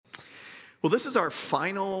Well, this is our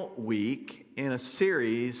final week in a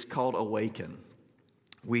series called Awaken.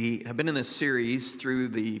 We have been in this series through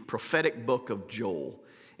the prophetic book of Joel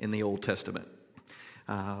in the Old Testament.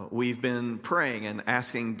 We've been praying and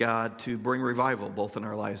asking God to bring revival both in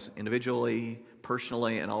our lives individually,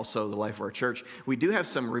 personally, and also the life of our church. We do have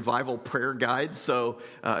some revival prayer guides, so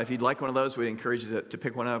if you'd like one of those, we'd encourage you to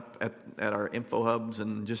pick one up at our info hubs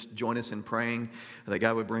and just join us in praying that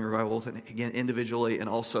God would bring revival, both again individually and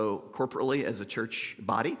also corporately as a church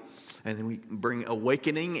body. And then we bring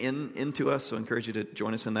awakening into us, so I encourage you to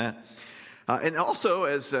join us in that. And also,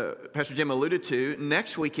 as Pastor Jim alluded to,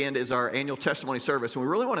 next weekend is our annual testimony service, and we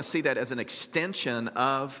really want to see that as an extension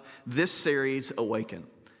of this series, Awaken.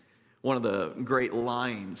 One of the great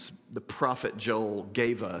lines the prophet Joel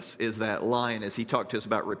gave us is that line as he talked to us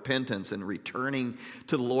about repentance and returning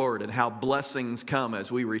to the Lord and how blessings come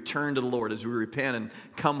as we return to the Lord, as we repent and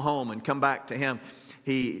come home and come back to Him.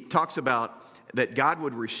 He talks about that God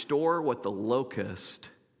would restore what the locust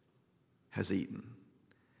has eaten.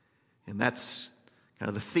 And that's kind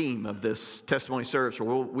of the theme of this testimony service,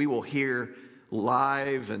 where we will hear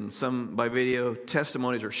live and some by video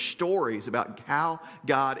testimonies or stories about how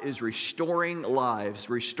God is restoring lives,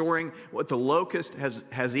 restoring what the locust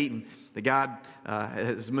has eaten. That God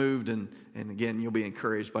has moved, and again, you'll be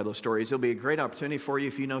encouraged by those stories. It'll be a great opportunity for you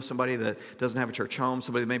if you know somebody that doesn't have a church home,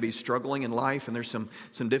 somebody that may be struggling in life, and there's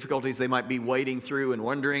some difficulties they might be wading through and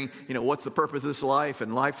wondering, what's the purpose of this life,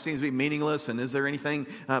 and life seems to be meaningless, and is there anything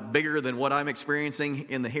bigger than what I'm experiencing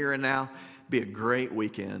in the here and now? Be a great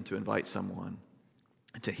weekend to invite someone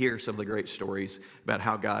to hear some of the great stories about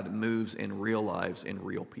how God moves in real lives, in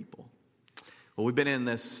real people. Well, we've been in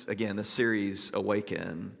this series,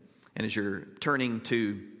 Awaken. And as you're turning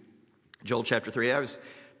to Joel chapter 3, I was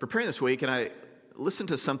preparing this week, and I listened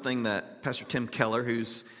to something that Pastor Tim Keller,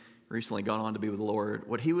 who's recently gone on to be with the Lord,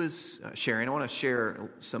 what he was sharing. I want to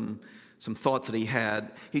share some thoughts that he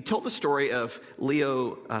had. He told the story of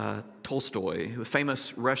Leo Tolstoy, a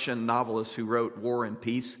famous Russian novelist who wrote War and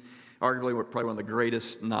Peace, arguably probably one of the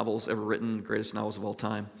greatest novels ever written, greatest novels of all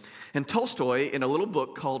time. And Tolstoy, in a little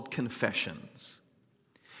book called Confessions,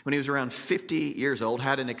 when he was around 50 years old,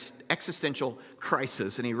 had an existential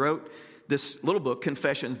crisis, and he wrote this little book,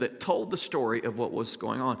 Confessions, that told the story of what was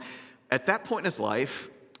going on. At that point in his life,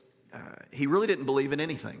 he really didn't believe in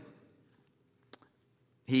anything.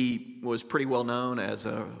 He was pretty well known as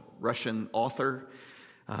a Russian author.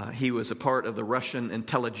 He was a part of the Russian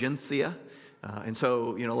intelligentsia. And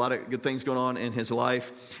so, a lot of good things going on in his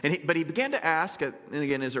life. But he began to ask, and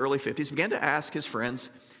again in his early 50s, began to ask his friends,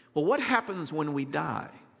 well, what happens when we die?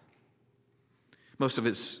 Most of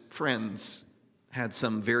his friends had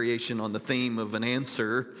some variation on the theme of an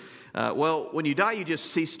answer. Well, when you die, you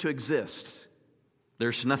just cease to exist.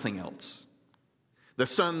 There's nothing else. The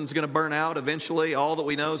sun's going to burn out eventually. All that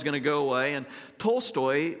we know is going to go away. And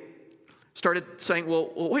Tolstoy started saying,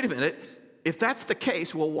 well, wait a minute. If that's the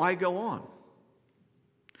case, well, why go on?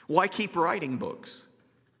 Why keep writing books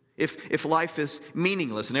if life is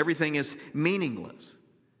meaningless and everything is meaningless?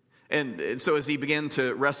 And so as he began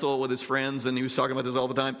to wrestle with his friends, and he was talking about this all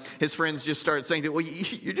the time, his friends just started saying that, well,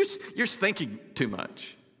 you're just think too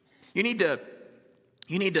much. You need to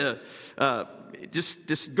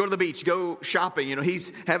just go to the beach, go shopping.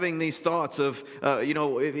 He's having these thoughts of,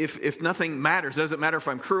 if nothing matters, doesn't matter if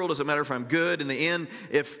I'm cruel, doesn't matter if I'm good. In the end,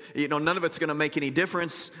 if none of it's going to make any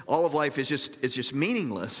difference, all of life is just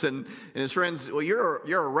meaningless. And his friends, well, you're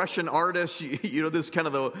a Russian artist. This is kind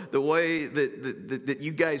of the way that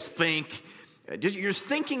you guys think. You're just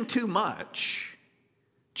thinking too much.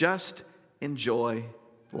 Just enjoy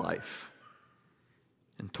life.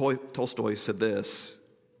 And Tolstoy said this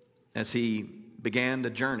as he began the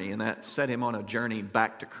journey, and that set him on a journey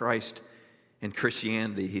back to Christ and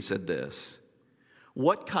Christianity. He said this: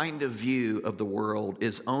 what kind of view of the world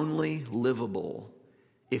is only livable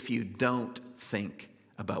if you don't think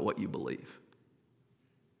about what you believe?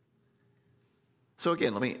 So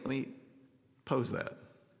again, let me pose that.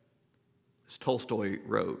 As Tolstoy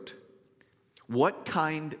wrote, what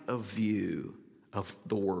kind of view of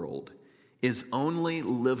the world is only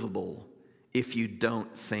livable if you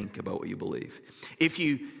don't think about what you believe? If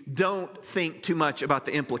you don't think too much about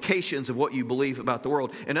the implications of what you believe about the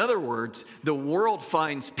world. In other words, the world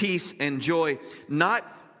finds peace and joy not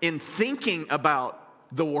in thinking about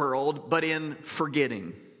the world, but in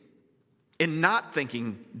forgetting, in not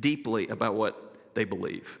thinking deeply about what they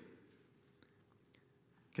believe.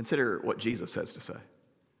 Consider what Jesus has to say.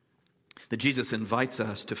 That Jesus invites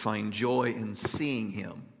us to find joy in seeing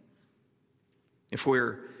Him. If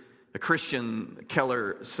we're a Christian,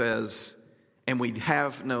 Keller says, and we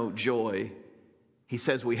have no joy, he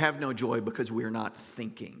says we have no joy because we are not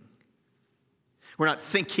thinking. We're not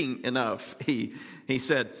thinking enough, he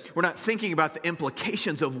said. We're not thinking about the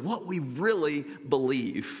implications of what we really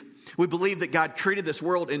believe. We believe that God created this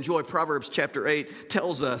world in joy. Proverbs chapter 8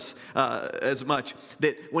 tells us as much,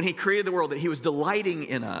 that when he created the world, that he was delighting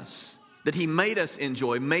in us, that he made us in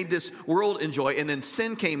joy, made this world in joy, and then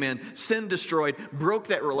sin came in, sin destroyed, broke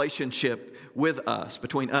that relationship with us,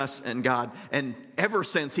 between us and God. And ever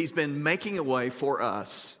since, he's been making a way for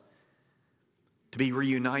us to be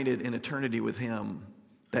reunited in eternity with him.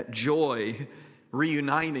 That joy,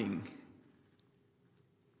 reuniting.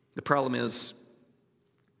 The problem is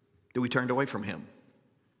that we turned away from him.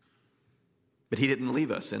 But he didn't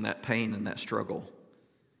leave us in that pain and that struggle.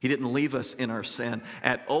 He didn't leave us in our sin.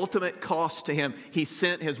 At ultimate cost to him, he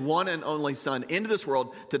sent his one and only son into this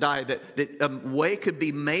world to die, that a way could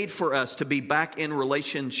be made for us to be back in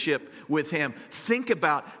relationship with him. Think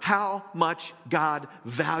about how much God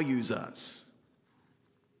values us.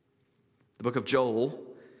 The book of Joel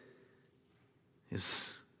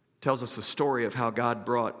tells us the story of how God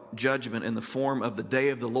brought judgment in the form of the day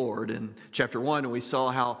of the Lord. In chapter 1, we saw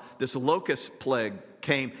how this locust plague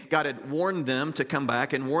came. God had warned them to come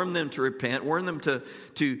back and warned them to repent, warned them to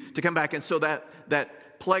come back. And so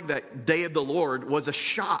that plague, that day of the Lord, was a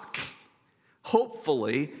shock.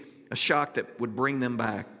 Hopefully, a shock that would bring them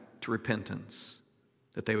back to repentance,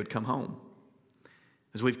 that they would come home.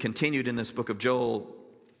 As we've continued in this book of Joel,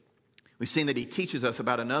 we've seen that he teaches us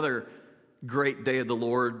about another great day of the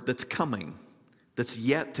Lord that's coming, that's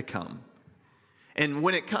yet to come. And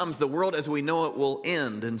when it comes, the world as we know it will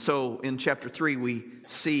end. And so in chapter 3, we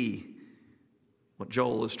see what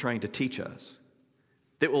Joel is trying to teach us.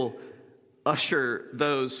 That will usher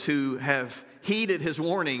those who have heeded his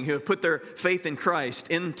warning, who have put their faith in Christ,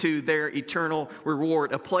 into their eternal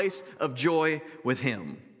reward, a place of joy with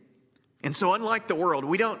him. And so unlike the world,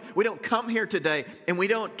 we don't come here today and we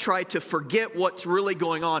don't try to forget what's really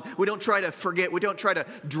going on. We don't try to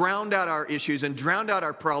drown out our issues and drown out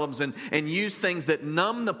our problems and use things that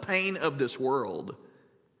numb the pain of this world.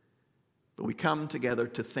 But we come together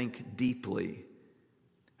to think deeply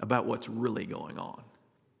about what's really going on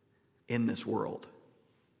in this world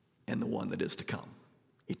and the one that is to come,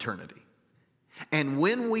 eternity. And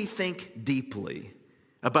when we think deeply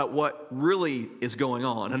about what really is going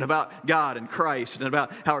on, and about God and Christ, and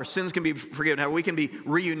about how our sins can be forgiven, how we can be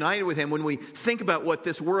reunited with him, when we think about what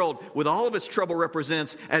this world with all of its trouble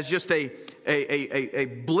represents as just a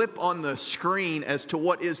blip on the screen as to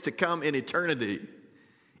what is to come in eternity,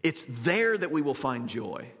 it's there that we will find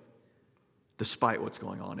joy, despite what's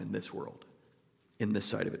going on in this world, in this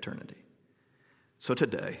side of eternity. So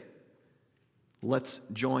today, let's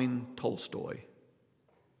join Tolstoy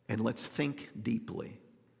and let's think deeply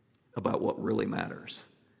about what really matters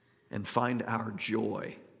and find our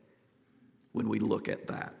joy when we look at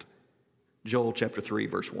that. Joel chapter 3,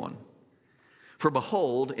 verse 1. For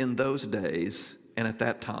behold, in those days and at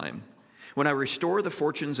that time, when I restore the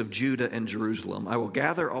fortunes of Judah and Jerusalem, I will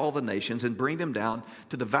gather all the nations and bring them down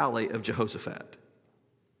to the valley of Jehoshaphat.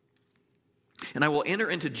 And I will enter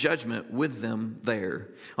into judgment with them there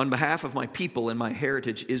on behalf of my people and my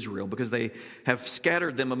heritage Israel, because they have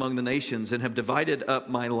scattered them among the nations and have divided up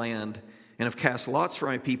my land and have cast lots for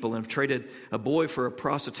my people and have traded a boy for a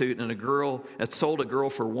prostitute and have sold a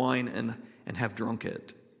girl for wine and have drunk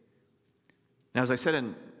it. Now, as I said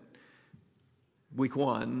in week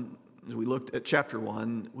 1, as we looked at chapter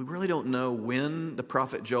 1, we really don't know when the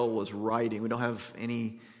prophet Joel was writing. We don't have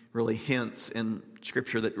any really hints in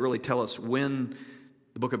Scripture that really tell us when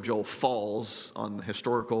the book of Joel falls on the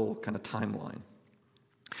historical kind of timeline.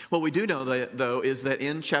 What we do know, though, is that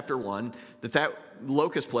in chapter 1, that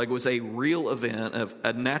locust plague was a real event of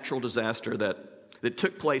a natural disaster that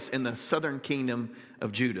took place in the southern kingdom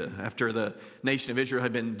of Judah, after the nation of Israel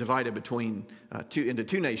had been divided into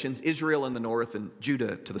two nations, Israel in the north and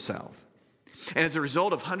Judah to the south. And as a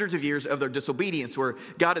result of hundreds of years of their disobedience, where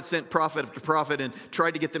God had sent prophet after prophet and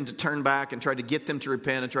tried to get them to turn back and tried to get them to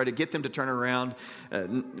repent and tried to get them to turn around,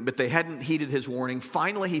 but they hadn't heeded his warning,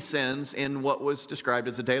 finally he sends in what was described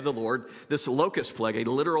as the day of the Lord, this locust plague, a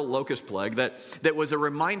literal locust plague that was a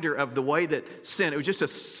reminder of the way that sin, it was just a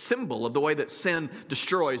symbol of the way that sin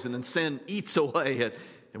destroys and then sin eats away at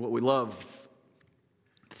what we love,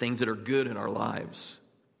 things that are good in our lives,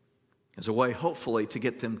 as a way, hopefully, to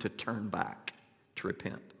get them to turn back, to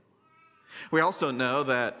repent. We also know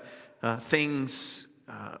that things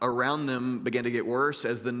around them began to get worse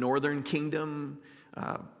as the northern kingdom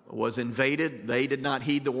was invaded. They did not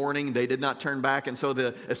heed the warning. They did not turn back. And so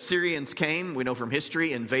the Assyrians came, we know from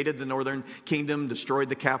history, invaded the northern kingdom, destroyed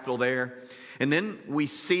the capital there. And then we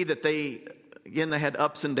see that they again, they had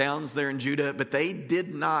ups and downs there in Judah, but they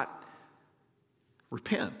did not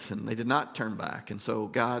repent and they did not turn back. And so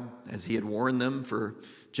God, as he had warned them for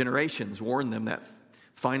generations, warned them that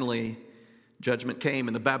finally judgment came,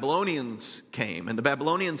 and the Babylonians came, and the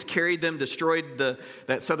Babylonians carried them, destroyed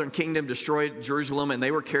that southern kingdom, destroyed Jerusalem, and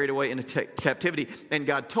they were carried away into captivity. And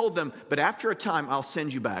God told them, but after a time, I'll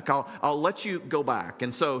send you back. I'll let you go back.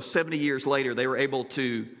 And so 70 years later, they were able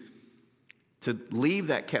to leave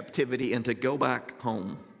that captivity and to go back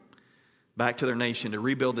home, back to their nation, to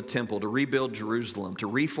rebuild the temple, to rebuild Jerusalem, to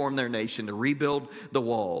reform their nation, to rebuild the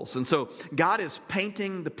walls. And so God is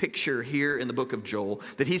painting the picture here in the book of Joel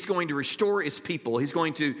that he's going to restore his people. He's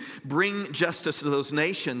going to bring justice to those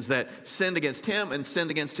nations that sinned against him and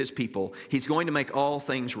sinned against his people. He's going to make all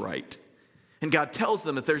things right. And God tells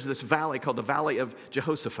them that there's this valley called the Valley of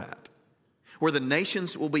Jehoshaphat, where the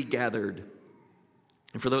nations will be gathered.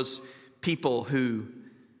 And for those people who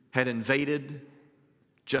had invaded,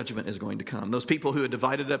 judgment is going to come. Those people who had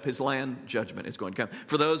divided up his land, judgment is going to come.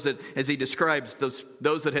 For those that, as he describes,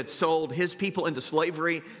 those that had sold his people into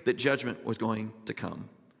slavery, that judgment was going to come.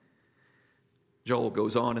 Joel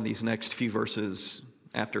goes on in these next few verses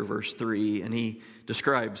after verse 3, and he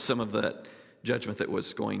describes some of that judgment that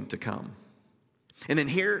was going to come. And then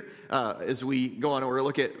here, as we go on, we'll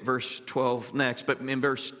look at verse 12 next, but in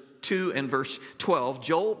verse 2 and verse 12,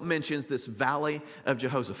 Joel mentions this Valley of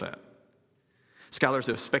Jehoshaphat. Scholars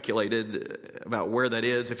have speculated about where that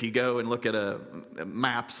is. If you go and look at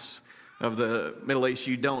maps of the Middle East,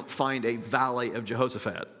 you don't find a Valley of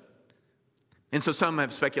Jehoshaphat. And so some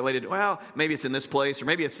have speculated, well, maybe it's in this place or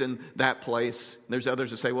maybe it's in that place. There's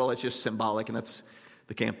others who say, well, it's just symbolic, and that's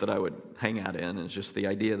the camp that I would hang out in. It's just the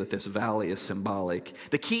idea that this valley is symbolic.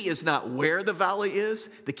 The key is not where the valley is.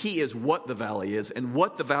 The key is what the valley is. And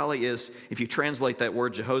what the valley is, if you translate that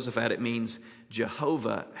word Jehoshaphat, it means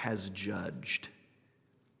Jehovah has judged.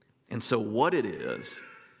 And so what it is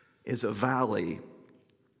a valley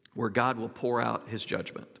where God will pour out his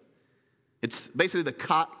judgment. It's basically the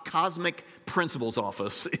cosmic principles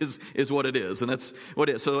office is what it is. And that's what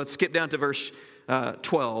it is. So let's skip down to verse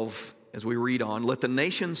 12 as we read on. Let the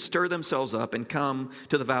nations stir themselves up and come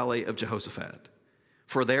to the valley of Jehoshaphat.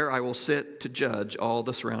 For there I will sit to judge all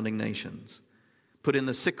the surrounding nations. Put in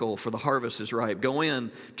the sickle, for the harvest is ripe. Go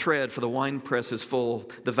in, tread, for the winepress is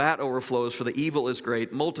full. The vat overflows, for the evil is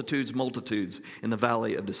great. Multitudes, multitudes in the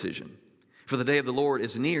valley of decision. For the day of the Lord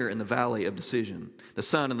is near in the valley of decision. The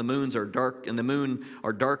sun and the moons are dark, and the moon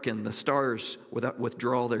are darkened. The stars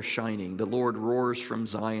withdraw their shining. The Lord roars from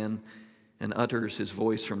Zion and utters his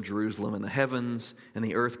voice from Jerusalem. And the heavens and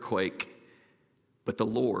the earth quake. But the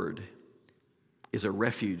Lord is a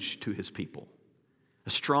refuge to his people, a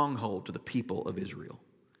stronghold to the people of Israel.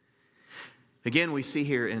 Again, we see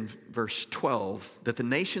here in verse 12 that the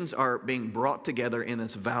nations are being brought together in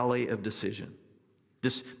this valley of decision,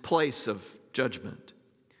 this place of judgment.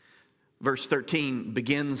 Verse 13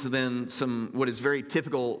 begins then what is very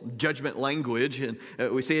typical judgment language. And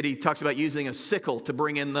we see it, he talks about using a sickle to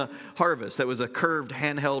bring in the harvest. That was a curved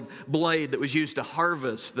handheld blade that was used to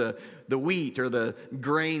harvest the wheat or the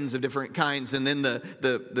grains of different kinds. And then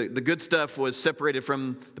the good stuff was separated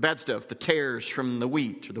from the bad stuff, the tares from the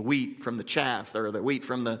wheat, or the wheat from the chaff, or the wheat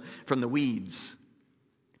from the weeds.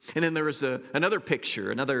 And then there was another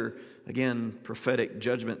picture, again, prophetic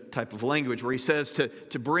judgment type of language, where he says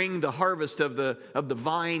to bring the harvest of the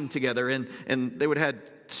vine together, and they would have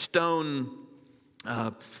stone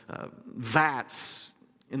vats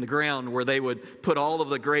in the ground where they would put all of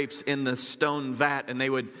the grapes in the stone vat, and they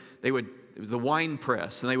would it was the wine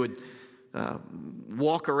press, and they would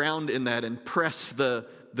walk around in that and press the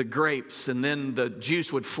grapes, and then the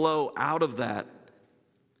juice would flow out of that.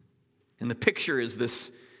 And the picture is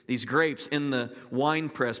these grapes in the wine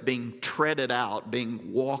press being treaded out,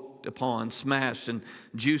 being walked upon, smashed, and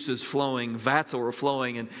juices flowing, vats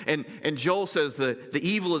overflowing. And Joel says the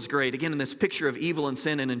evil is great. Again, in this picture of evil and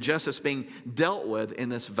sin and injustice being dealt with in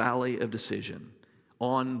this valley of decision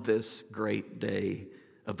on this great day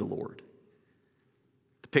of the Lord.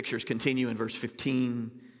 The pictures continue in verse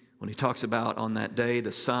 15. When he talks about on that day,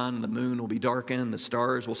 the sun and the moon will be darkened, the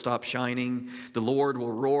stars will stop shining, the Lord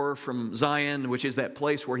will roar from Zion, which is that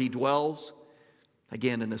place where he dwells,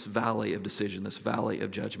 again in this valley of decision, this valley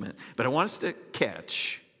of judgment. But I want us to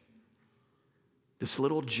catch this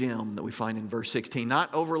little gem that we find in verse 16,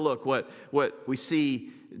 not overlook what we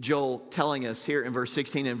see Joel telling us here in verse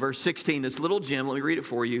 16. In verse 16, this little gem, let me read it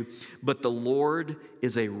for you. But the Lord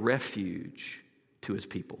is a refuge to his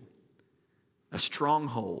people, a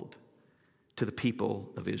stronghold to the people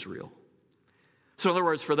of Israel. So in other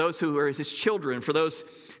words, for those who are his children, for those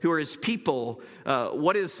who are his people,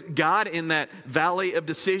 what is God in that valley of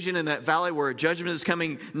decision, in that valley where judgment is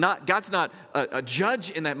coming? God's not a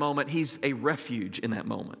judge in that moment. He's a refuge in that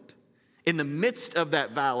moment. In the midst of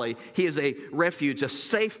that valley, he is a refuge, a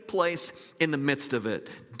safe place in the midst of it.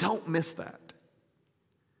 Don't miss that.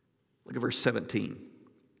 Look at verse 17.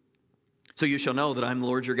 So you shall know that I am the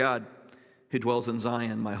Lord your God, who dwells in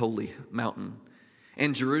Zion, my holy mountain.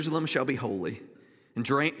 And Jerusalem shall be holy, and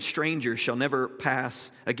strangers shall never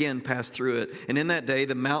pass through it. And in that day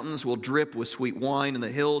the mountains will drip with sweet wine, and the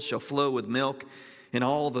hills shall flow with milk, and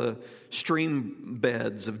all the stream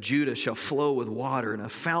beds of Judah shall flow with water, and a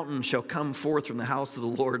fountain shall come forth from the house of the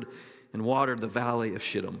Lord and water the valley of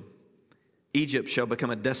Shittim. Egypt shall become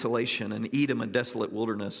a desolation, and Edom a desolate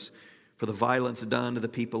wilderness, for the violence done to the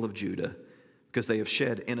people of Judah, because they have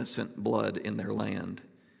shed innocent blood in their land.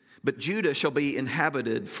 But Judah shall be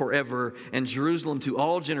inhabited forever, and Jerusalem to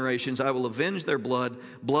all generations. I will avenge their blood.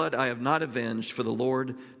 Blood I have not avenged, for the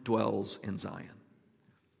Lord dwells in Zion.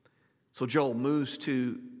 So Joel moves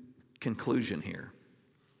to conclusion here.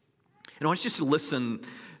 And I want you just to listen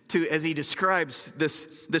to, as he describes this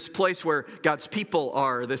place where God's people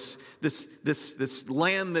are, this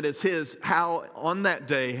land that is his, how on that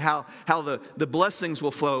day, how the blessings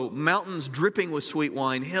will flow, mountains dripping with sweet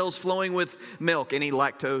wine, hills flowing with milk. Any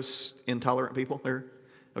lactose intolerant people there?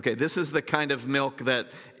 Okay, this is the kind of milk that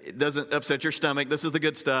doesn't upset your stomach. This is the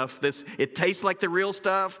good stuff. It tastes like the real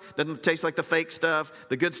stuff, doesn't taste like the fake stuff,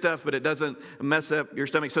 the good stuff, but it doesn't mess up your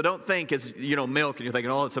stomach. So don't think it's, milk and you're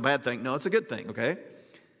thinking, oh, it's a bad thing. No, it's a good thing, okay?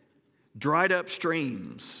 Dried up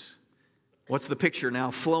streams. What's the picture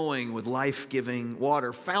now? Flowing with life-giving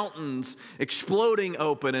water. Fountains exploding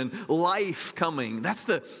open and life coming. That's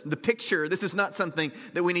the picture. This is not something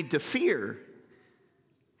that we need to fear.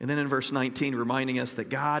 And then in verse 19, reminding us that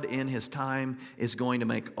God in his time is going to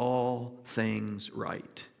make all things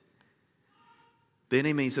right. The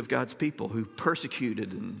enemies of God's people who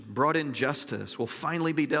persecuted and brought injustice will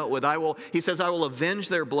finally be dealt with. He says, I will avenge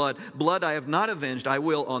their blood. Blood I have not avenged, I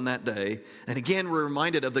will on that day. And again, we're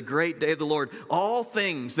reminded of the great day of the Lord. All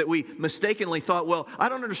things that we mistakenly thought, well, I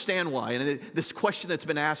don't understand why. And this question that's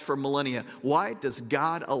been asked for millennia, why does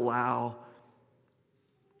God allow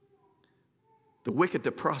the wicked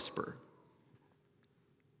to prosper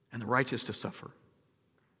and the righteous to suffer?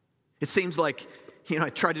 It seems like, I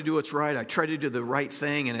try to do what's right. I try to do the right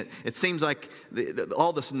thing. And it seems like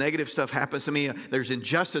all this negative stuff happens to me. There's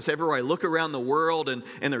injustice everywhere. I look around the world and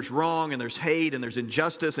there's wrong and there's hate and there's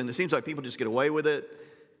injustice. And it seems like people just get away with it.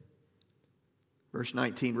 Verse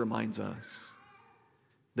 19 reminds us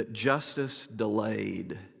that justice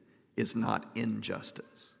delayed is not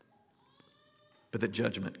injustice, but that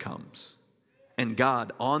judgment comes. And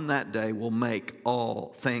God on that day will make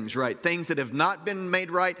all things right. Things that have not been made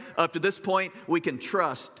right up to this point, we can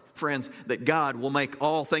trust, friends, that God will make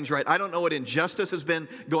all things right. I don't know what injustice has been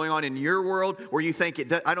going on in your world where you think,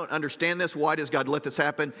 I don't understand this. Why does God let this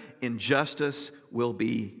happen? Injustice will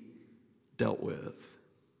be dealt with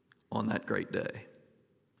on that great day.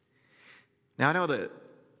 Now, I know that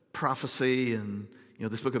prophecy and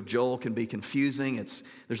this book of Joel can be confusing.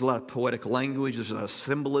 There's a lot of poetic language. There's a lot of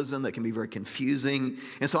symbolism that can be very confusing.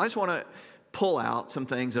 And so I just want to pull out some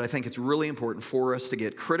things that I think it's really important for us to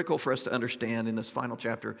get, critical for us to understand in this final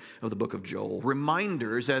chapter of the book of Joel.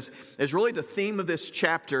 Reminders as really the theme of this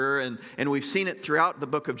chapter, and we've seen it throughout the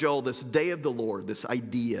book of Joel, this day of the Lord, this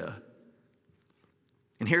idea.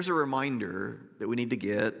 And here's a reminder that we need to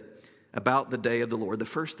get about the day of the Lord. The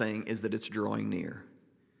first thing is that it's drawing near.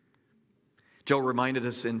 Joel reminded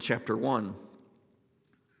us in chapter 1,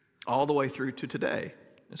 all the way through to today,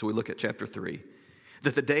 as we look at chapter 3,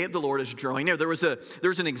 that the day of the Lord is drawing near. There was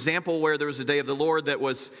an example where there was a day of the Lord that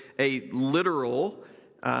was a literal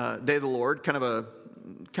day of the Lord, kind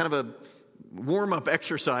of a warm-up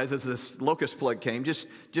exercise as this locust plague came, just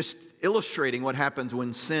illustrating what happens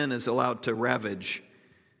when sin is allowed to ravage.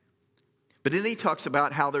 But then he talks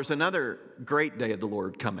about how there's another great day of the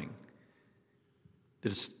Lord coming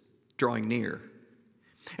that is drawing near.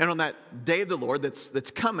 And on that day of the Lord that's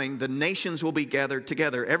coming, the nations will be gathered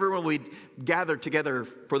together. Everyone will be gathered together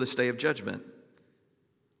for this day of judgment.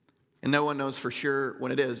 And no one knows for sure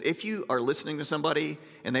when it is. If you are listening to somebody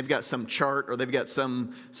and they've got some chart or they've got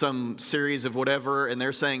some series of whatever, and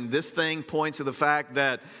they're saying this thing points to the fact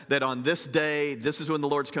that on this day, this is when the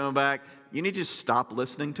Lord's coming back, you need to just stop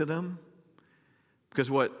listening to them. Because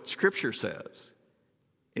what Scripture says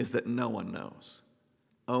is that no one knows.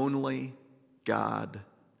 Only God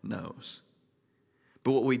knows.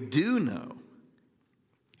 But what we do know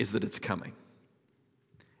is that it's coming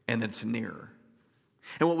and that it's nearer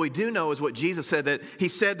And what we do know is what Jesus said, that he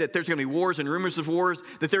said that there's going to be wars and rumors of wars,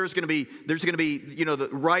 that there's going to be, the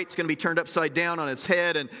right's going to be turned upside down on its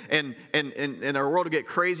head, and our world will get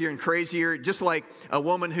crazier and crazier. Just like a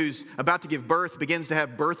woman who's about to give birth begins to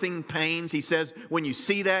have birthing pains. He says, when you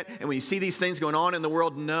see that, and when you see these things going on in the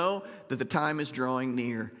world, know that the time is drawing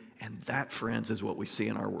near. And that, friends, is what we see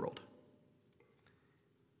in our world.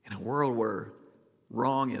 In a world where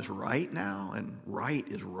wrong is right now, and right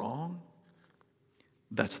is wrong,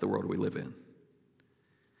 that's the world we live in.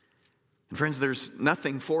 And friends, there's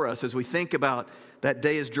nothing for us as we think about that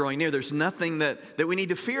day is drawing near. There's nothing that we need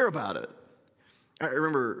to fear about it. I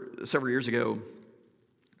remember several years ago,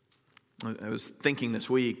 I was thinking this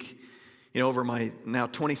week, over my now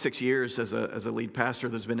 26 years as a lead pastor,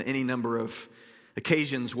 there's been any number of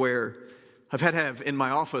occasions where I've had to have in my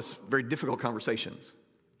office very difficult conversations.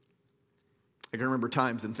 I can remember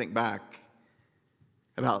times and think back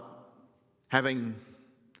about having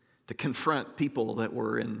to confront people that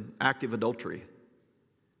were in active adultery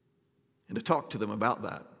and to talk to them about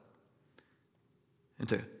that and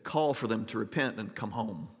to call for them to repent and come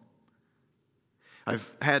home.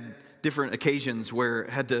 I've had different occasions where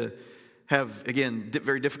I had to have, again,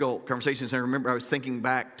 very difficult conversations. I remember I was thinking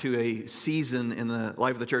back to a season in the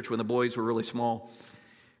life of the church when the boys were really small,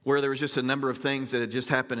 where there was just a number of things that had just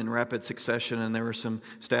happened in rapid succession, and there were some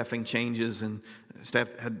staffing changes, and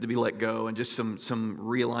staff had to be let go, and just some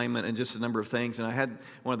realignment, and just a number of things. And I had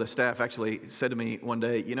one of the staff actually said to me one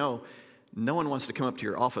day, no one wants to come up to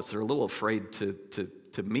your office. They're a little afraid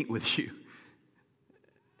to meet with you.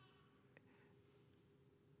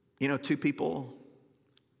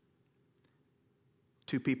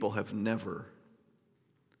 Two people have never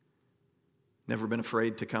been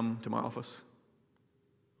afraid to come to my office.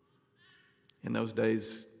 In those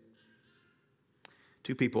days,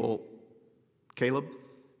 two people, Caleb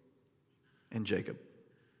and Jacob,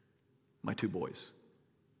 my two boys.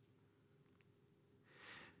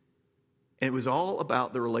 And it was all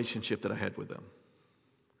about the relationship that I had with them.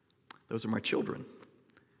 Those are my children.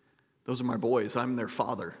 Those are my boys. I'm their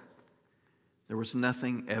father. There was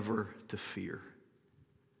nothing ever to fear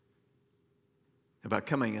about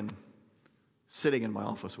coming and sitting in my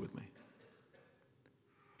office with me.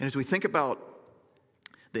 And as we think about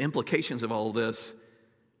the implications of all of this,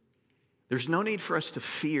 there's no need for us to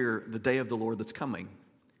fear the day of the Lord that's coming,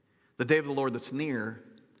 the day of the Lord that's near.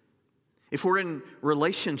 If we're in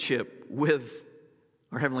relationship with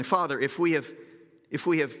our Heavenly Father, if we have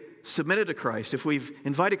submitted to Christ, if we've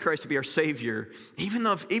invited Christ to be our Savior, even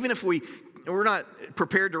if we're not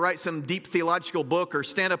prepared to write some deep theological book or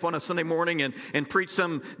stand up on a Sunday morning and preach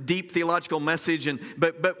some deep theological message,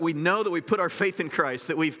 but we know that we put our faith in Christ,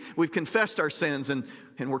 that we've confessed our sins, and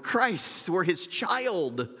we're Christ, we're His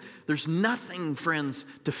child. There's nothing, friends,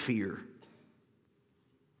 to fear.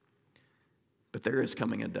 But there is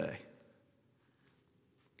coming a day,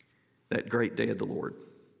 that great day of the Lord.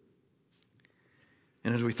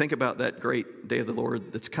 And as we think about that great day of the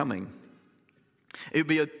Lord that's coming, it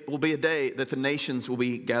will be a day that the nations will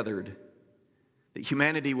be gathered, that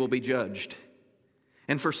humanity will be judged.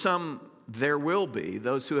 And for some, there will be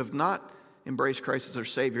those who have not embraced Christ as their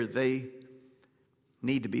Savior. They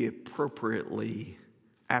need to be appropriately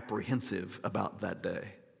apprehensive about that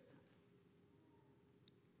day.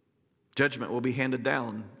 Judgment will be handed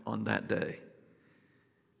down on that day.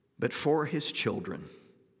 But for His children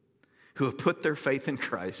who have put their faith in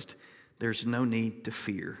Christ, there's no need to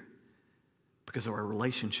fear, because of our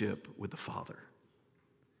relationship with the Father.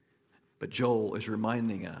 But Joel is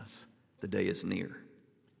reminding us the day is near.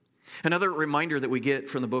 Another reminder that we get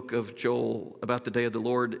from the book of Joel about the day of the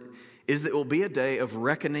Lord is that it will be a day of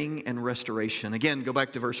reckoning and restoration. Again, go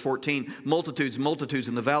back to verse 14. Multitudes, multitudes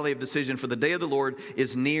in the valley of decision, for the day of the Lord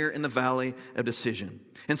is near in the valley of decision.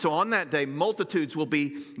 And so on that day, multitudes will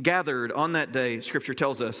be gathered. On that day, Scripture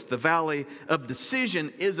tells us, the valley of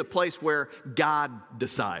decision is a place where God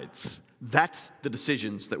decides. That's the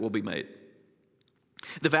decisions that will be made.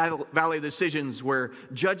 The valley of decisions where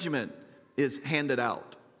judgment is handed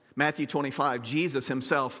out. Matthew 25, Jesus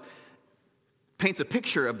Himself paints a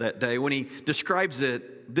picture of that day when He describes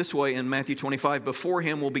it this way in Matthew 25. Before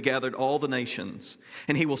Him will be gathered all the nations,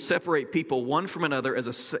 and He will separate people one from another as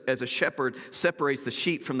a shepherd separates the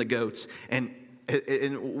sheep from the goats. And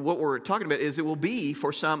what we're talking about is it will be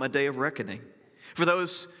for some a day of reckoning. For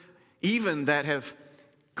those even that have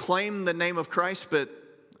claimed the name of Christ but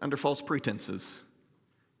under false pretenses.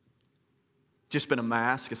 Just been a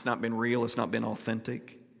mask. It's not been real. It's not been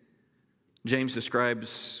authentic. James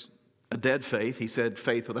describes a dead faith. He said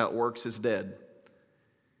faith without works is dead.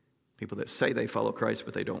 People that say they follow Christ,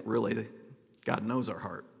 but they don't really. God knows our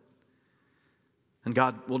heart. And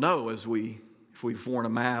God will know if we've worn a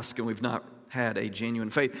mask and we've not had a genuine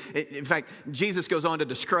faith. In fact, Jesus goes on to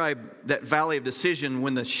describe that valley of decision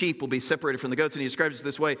when the sheep will be separated from the goats, and he describes it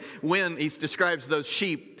this way. When he describes those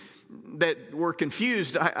sheep that were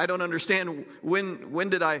confused, I don't understand, when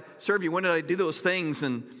did I serve you? When did I do those things?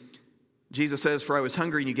 And Jesus says, for I was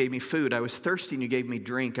hungry and you gave me food. I was thirsty and you gave me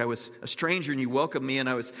drink. I was a stranger and you welcomed me. And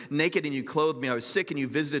I was naked and you clothed me. I was sick and you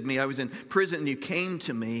visited me. I was in prison and you came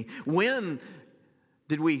to me. When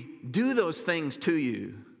did we do those things to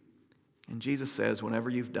you? And Jesus says, whenever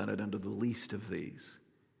you've done it unto the least of these,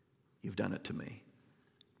 you've done it to me.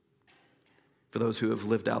 For those who have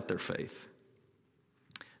lived out their faith,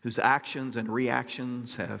 whose actions and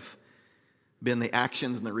reactions have been the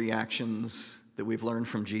actions and the reactions that we've learned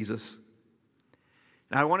from Jesus.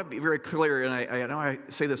 And I want to be very clear, and I know I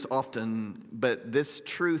say this often, but this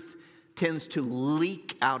truth tends to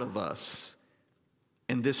leak out of us.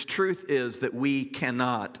 And this truth is that we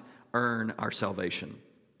cannot earn our salvation.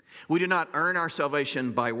 We do not earn our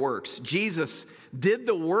salvation by works. Jesus did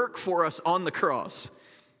the work for us on the cross.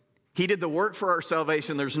 He did the work for our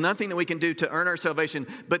salvation. There's nothing that we can do to earn our salvation,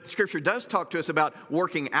 but Scripture does talk to us about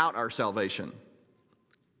working out our salvation.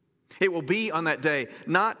 It will be on that day,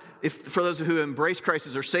 not for those who embrace Christ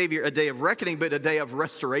as their Savior, a day of reckoning, but a day of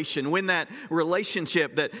restoration. When that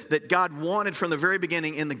relationship that God wanted from the very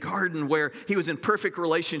beginning in the garden, where He was in perfect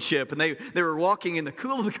relationship and they were walking in the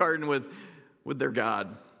cool of the garden with their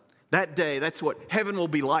God. That day, that's what heaven will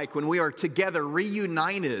be like when we are together,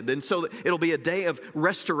 reunited. And so it'll be a day of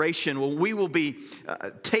restoration when we will be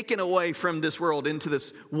taken away from this world into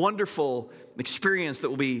this wonderful experience that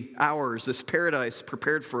will be ours, this paradise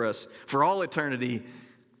prepared for us for all eternity.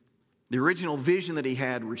 The original vision that He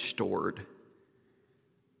had restored.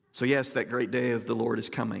 So yes, that great day of the Lord is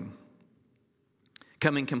coming.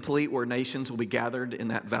 Coming complete, where nations will be gathered in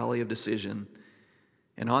that valley of decision.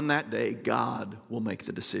 And on that day, God will make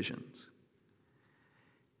the decisions.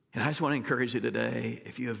 And I just want to encourage you today,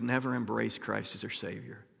 if you have never embraced Christ as your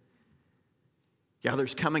Savior, yeah,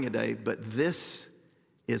 there's coming a day, but this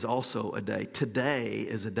is also a day. Today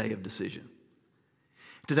is a day of decision.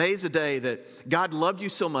 Today is a day that God loved you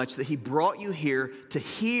so much that He brought you here to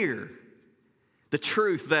hear the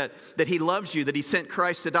truth that He loves you, that He sent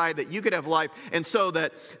Christ to die, that you could have life, and so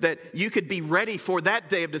that you could be ready for that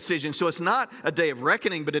day of decision. So it's not a day of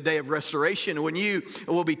reckoning, but a day of restoration when you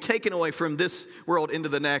will be taken away from this world into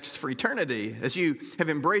the next for eternity. As you have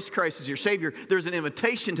embraced Christ as your Savior, there's an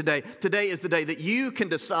invitation today. Today is the day that you can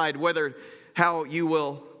decide how you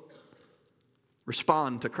will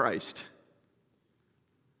respond to Christ.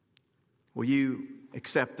 Will you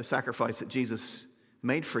accept the sacrifice that Jesus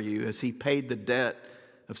made for you as He paid the debt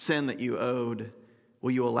of sin that you owed? Will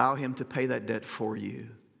you allow Him to pay that debt for you?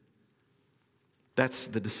 That's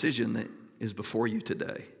the decision that is before you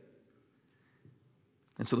today.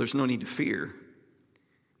 And so there's no need to fear.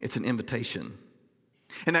 It's an invitation.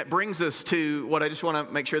 And that brings us to what I just want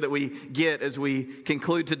to make sure that we get as we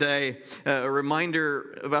conclude today, a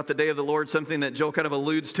reminder about the day of the Lord, something that Joel kind of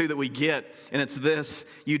alludes to that we get, and it's this: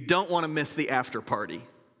 you don't want to miss the after party.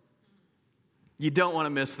 You don't want to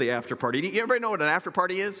miss the after party. Everybody know what an after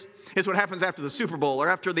party is? It's what happens after the Super Bowl or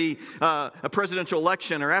after a presidential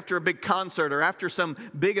election or after a big concert or after some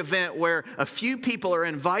big event where a few people are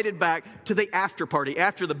invited back to the after party.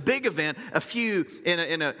 After the big event, a few in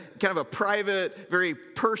a kind of a private, very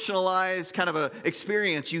personalized kind of a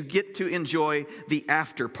experience, you get to enjoy the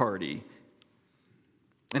after party.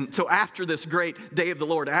 And so after this great day of the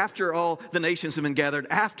Lord, after all the nations have been gathered,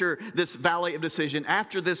 after this valley of decision,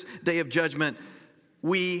 after this day of judgment,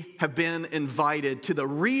 we have been invited to the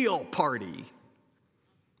real party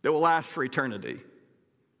that will last for eternity.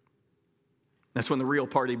 That's when the real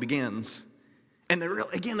party begins. And the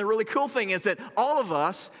really cool thing is that all of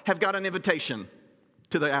us have got an invitation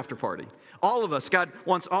to the after party. All of us, God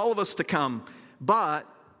wants all of us to come, but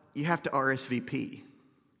you have to RSVP.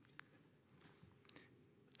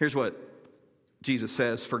 Here's what Jesus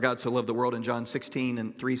says: for God so loved the world in John 16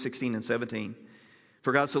 and 3:16 and 17.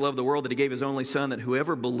 For God so loved the world that He gave His only Son, that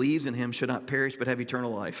whoever believes in Him should not perish but have eternal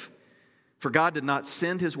life. For God did not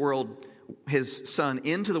send His Son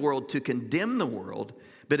into the world to condemn the world,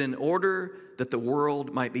 but in order that the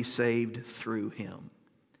world might be saved through Him.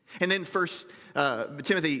 And then First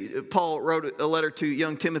Timothy, Paul wrote a letter to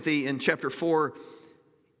young Timothy in chapter 4.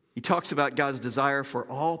 He talks about God's desire for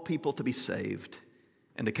all people to be saved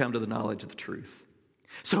and to come to the knowledge of the truth.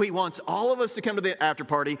 So He wants all of us to come to the after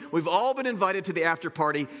party. We've all been invited to the after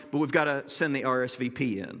party, but we've got to send the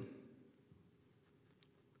RSVP in.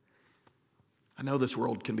 I know this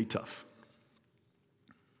world can be tough.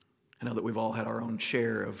 I know that we've all had our own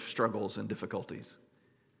share of struggles and difficulties.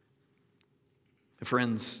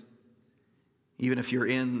 Friends, even if you're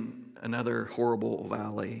in another horrible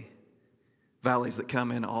valley, valleys that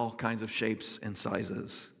come in all kinds of shapes and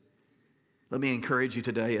sizes, let me encourage you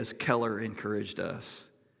today, as Keller encouraged us,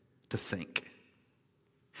 to think.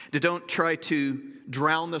 Don't try to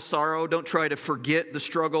drown the sorrow. Don't try to forget the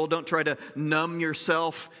struggle. Don't try to numb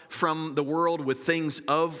yourself from the world with things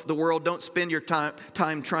of the world. Don't spend your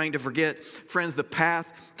time trying to forget. Friends, the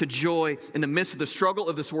path to joy in the midst of the struggle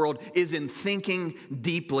of this world is in thinking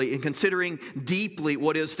deeply and considering deeply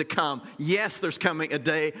what is to come. Yes, there's coming a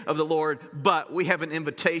day of the Lord, but we have an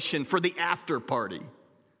invitation for the after party.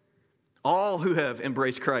 All who have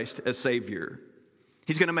embraced Christ as Savior.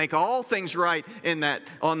 He's going to make all things right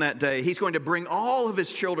on that day. He's going to bring all of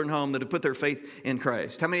his children home that have put their faith in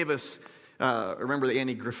Christ. How many of us remember the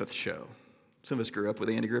Andy Griffith Show? Some of us grew up with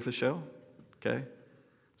the Andy Griffith Show. Okay,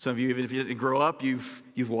 some of you, even if you didn't grow up,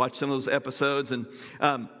 you've watched some of those episodes. And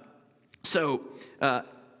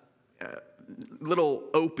little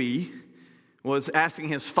Opie was asking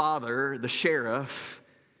his father, the sheriff.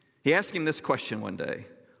 He asked him this question one day: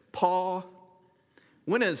 "Pa,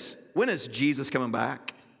 when is Jesus coming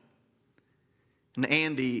back?" And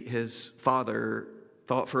Andy, his father,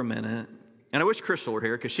 thought for a minute. And I wish Crystal were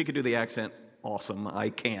here because she could do the accent awesome. I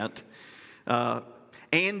can't.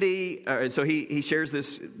 Andy, so he shares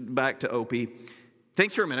this back to Opie.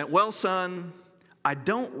 Thinks for a minute. "Well, son, I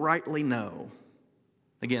don't rightly know."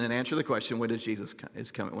 Again, in answer to the question, when is Jesus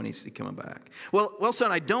coming? When is he coming back? Well,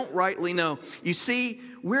 son, I don't rightly know. You see,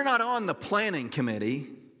 we're not on the planning committee.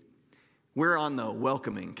 We're on the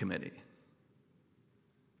welcoming committee.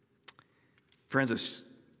 Friends, as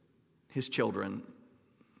his children,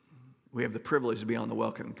 we have the privilege to be on the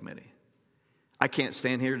welcoming committee. I can't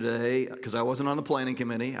stand here today because I wasn't on the planning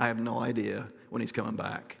committee. I have no idea when he's coming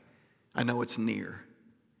back. I know it's near.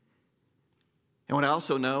 And what I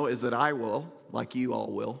also know is that I will, like you all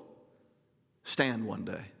will, stand one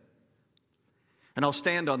day. And I'll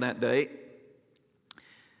stand on that day,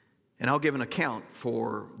 and I'll give an account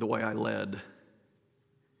for the way I led.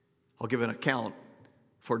 I'll give an account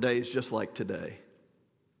for days just like today.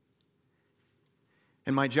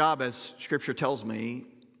 And my job, as Scripture tells me,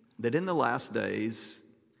 that in the last days,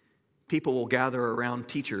 people will gather around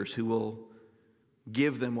teachers who will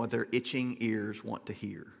give them what their itching ears want to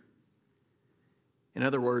hear. In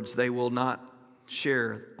other words, they will not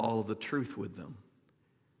share all of the truth with them,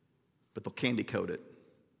 but they'll candy coat it.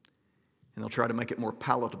 And they'll try to make it more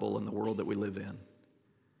palatable in the world that we live in.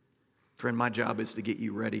 Friend, my job is to get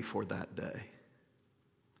you ready for that day.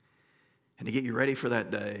 And to get you ready for that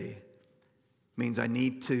day means I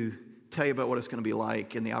need to tell you about what it's going to be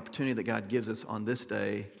like, and the opportunity that God gives us on this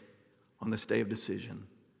day of decision,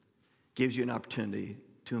 gives you an opportunity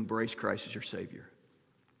to embrace Christ as your Savior.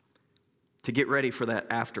 To get ready for that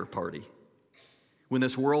after party. When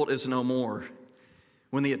this world is no more.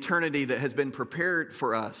 When the eternity that has been prepared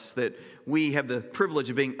for us, that we have the privilege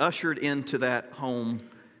of being ushered into that home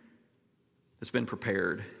that's been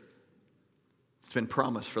prepared. It's been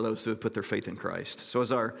promised for those who have put their faith in Christ. So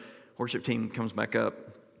as our worship team comes back up,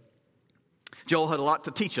 Joel had a lot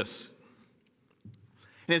to teach us.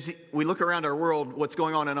 And as we look around our world, what's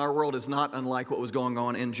going on in our world is not unlike what was going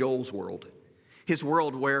on in Joel's world. His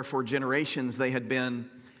world, where for generations they had been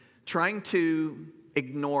trying to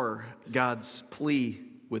ignore God's plea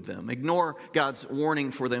with them, ignore God's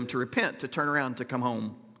warning for them to repent, to turn around, to come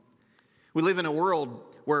home. We live in a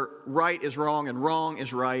world where right is wrong and wrong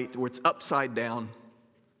is right, where it's upside down.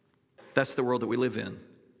 That's the world that we live in.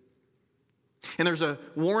 And there's a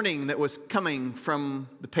warning that was coming from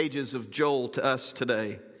the pages of Joel to us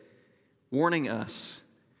today, warning us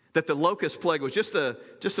that the locust plague was just a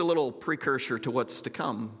little precursor to what's to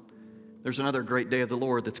come. There's another great day of the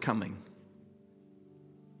Lord that's coming.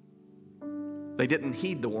 They didn't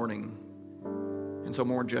heed the warning, and so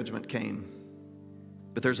more judgment came.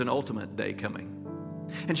 But there's an ultimate day coming.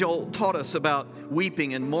 And Joel taught us about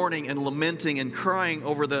weeping and mourning and lamenting and crying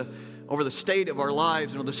over the state of our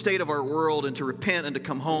lives and the state of our world, and to repent and to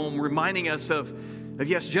come home, reminding us of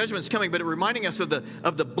yes, judgment's coming, but reminding us of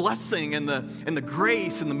the blessing and the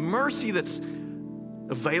grace and the mercy that's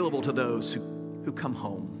available to those who come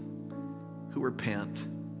home, who repent,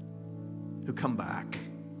 who come back.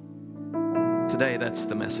 Today, that's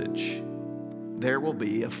the message. There will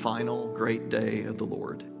be a final great day of the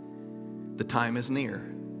Lord. The time is near.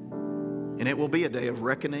 And it will be a day of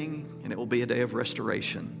reckoning, and it will be a day of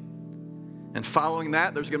restoration. And following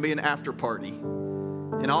that, there's going to be an after party.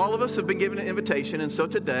 And all of us have been given an invitation, and so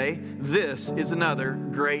today, this is another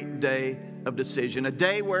great day of decision, a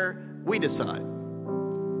day where we decide.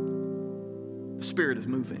 The Spirit is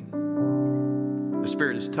moving. The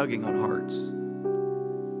Spirit is tugging on hearts.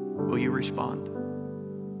 Will you respond?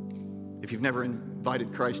 If you've never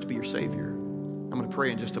invited Christ to be your Savior, I'm going to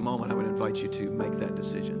pray in just a moment. I would invite you to make that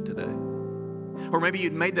decision today. Or maybe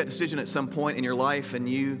you'd made that decision at some point in your life and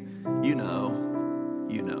you know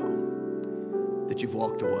that you've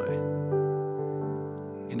walked away.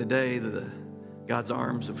 And today, God's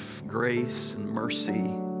arms of grace and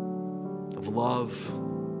mercy, of love,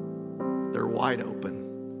 they're wide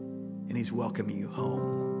open, and He's welcoming you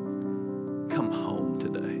home. Come home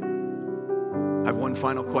today. I have one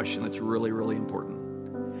final question that's really, really important.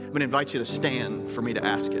 I'm going to invite you to stand for me to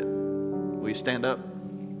ask it. Will you stand up?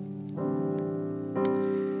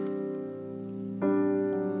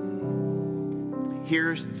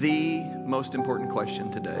 Here's the most important question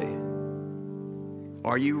today.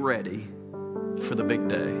 Are you ready for the big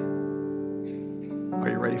day? Are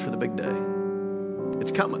you ready for the big day?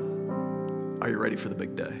 It's coming. Are you ready for the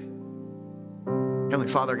big day? Heavenly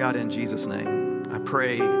Father, God, in Jesus' name, I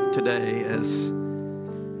pray today as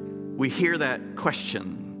we hear that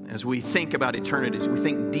question, as we think about eternity, as we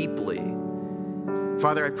think deeply.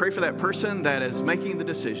 Father, I pray for that person that is making that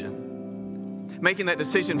decision,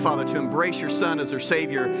 Father, to embrace your Son as their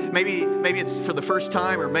Savior. Maybe it's for the first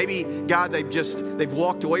time, or maybe, God, they've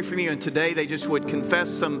walked away from you, and today they just would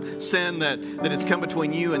confess some sin that has come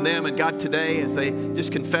between you and them. And God, today, as they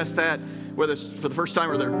just confess that, whether it's for the first time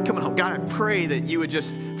or they're coming home, God, I pray that you would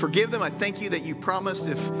just forgive them. I thank you that you promised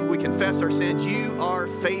if we confess our sins, you are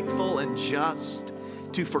faithful and just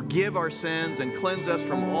to forgive our sins and cleanse us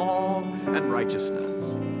from all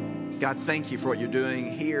unrighteousness. God, thank you for what you're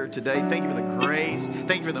doing here today. Thank you for the grace.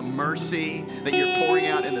 Thank you for the mercy that you're pouring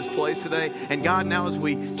out in this place today. And God, now as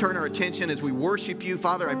we turn our attention, as we worship you,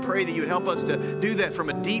 Father, I pray that you would help us to do that from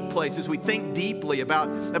a deep place as we think deeply about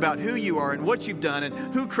who you are and what you've done and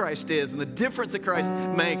who Christ is and the difference that Christ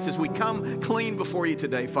makes as we come clean before you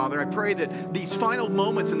today, Father. I pray that these final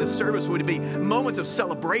moments in this service would be moments of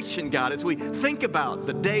celebration, God, as we think about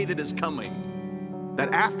the day that is coming,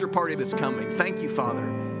 that after party that's coming. Thank you,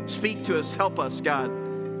 Father. Speak to us, help us, God.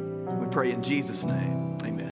 We pray in Jesus' name.